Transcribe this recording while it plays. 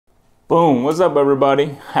Boom, what's up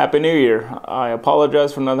everybody? Happy New Year. I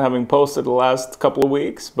apologize for not having posted the last couple of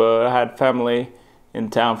weeks, but I had family in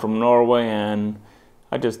town from Norway and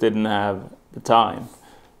I just didn't have the time.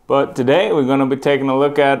 But today we're going to be taking a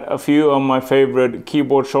look at a few of my favorite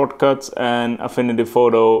keyboard shortcuts and Affinity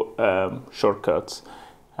Photo shortcuts.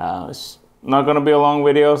 It's not going to be a long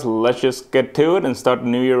video, so let's just get to it and start the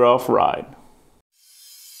new year off right.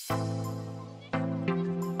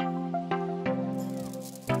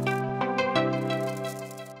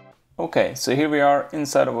 Okay, so here we are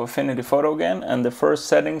inside of Affinity Photo again, and the first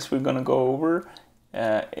settings we're going to go over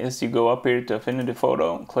is you go up here to Affinity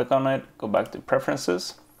Photo, click on it, go back to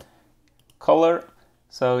Preferences, Color.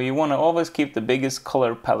 So you want to always keep the biggest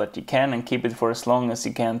color palette you can and keep it for as long as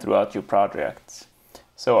you can throughout your projects.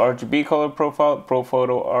 So RGB color profile, Pro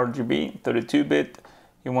Photo RGB, 32-bit,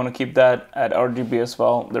 you want to keep that at RGB as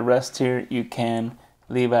well. The rest here you can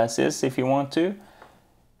leave as is if you want to.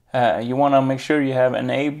 You want to make sure you have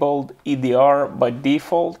enabled EDR by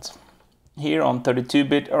default here on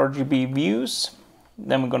 32-bit RGB views.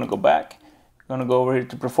 Then we're going to go back. We're going to go over here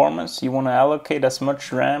to performance. You want to allocate as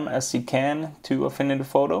much RAM as you can to Affinity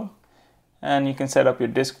Photo. And you can set up your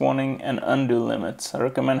disk warning and undo limits. I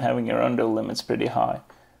recommend having your undo limits pretty high.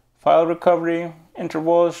 File recovery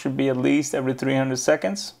intervals should be at least every 300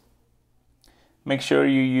 seconds. Make sure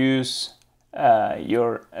you use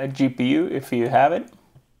your GPU if you have it.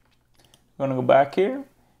 I'm going to go back here.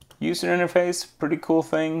 User interface, pretty cool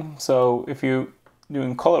thing. So if you're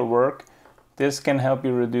doing color work, this can help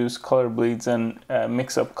you reduce color bleeds and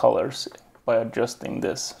mix up colors by adjusting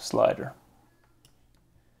this slider.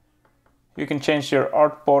 You can change your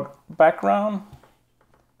artboard background.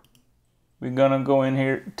 We're going to go in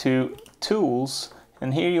here to Tools,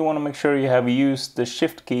 and here you want to make sure you have used the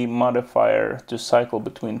Shift key modifier to cycle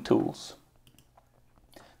between tools.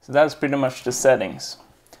 So that's pretty much the settings.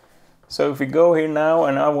 So if we go here now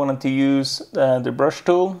and I wanted to use the brush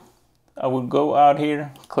tool, I will go out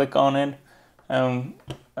here, click on it, and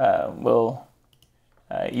we'll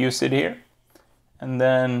use it here. And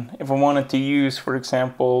then if I wanted to use, for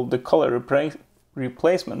example, the color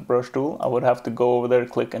replacement brush tool, I would have to go over there,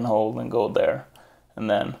 click and hold, and go there, and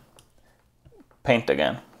then paint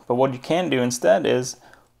again. But what you can do instead is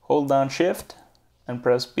hold down Shift and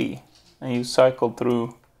press B, and you cycle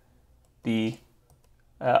through the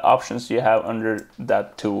options you have under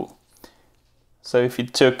that tool. So if you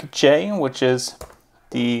took J, which is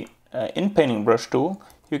the in-painting brush tool,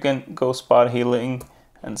 you can go spot healing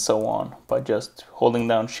and so on by just holding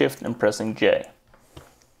down Shift and pressing J.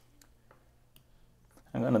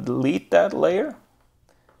 I'm going to delete that layer.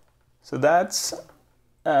 So that's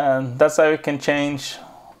how you can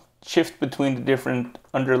shift between the different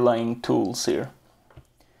underlying tools here.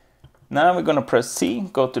 Now we're going to press C,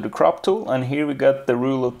 go to the crop tool, and here we got the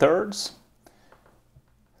rule of thirds.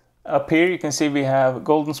 Up here you can see we have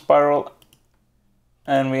golden spiral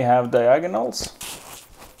and we have diagonals.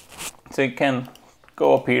 So you can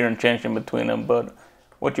go up here and change in between them, but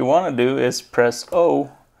what you want to do is press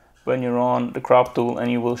O when you're on the crop tool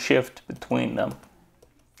and you will shift between them.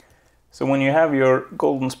 So when you have your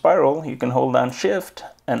golden spiral, you can hold down Shift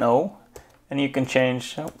and O, and you can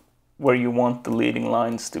change where you want the leading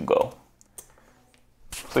lines to go,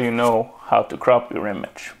 so you know how to crop your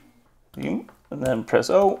image. And then press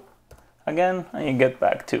O again and you get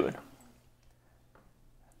back to it.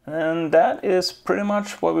 And that is pretty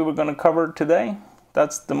much what we were going to cover today.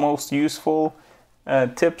 That's the most useful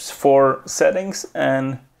tips for settings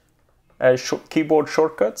and keyboard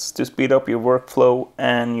shortcuts to speed up your workflow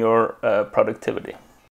and your productivity.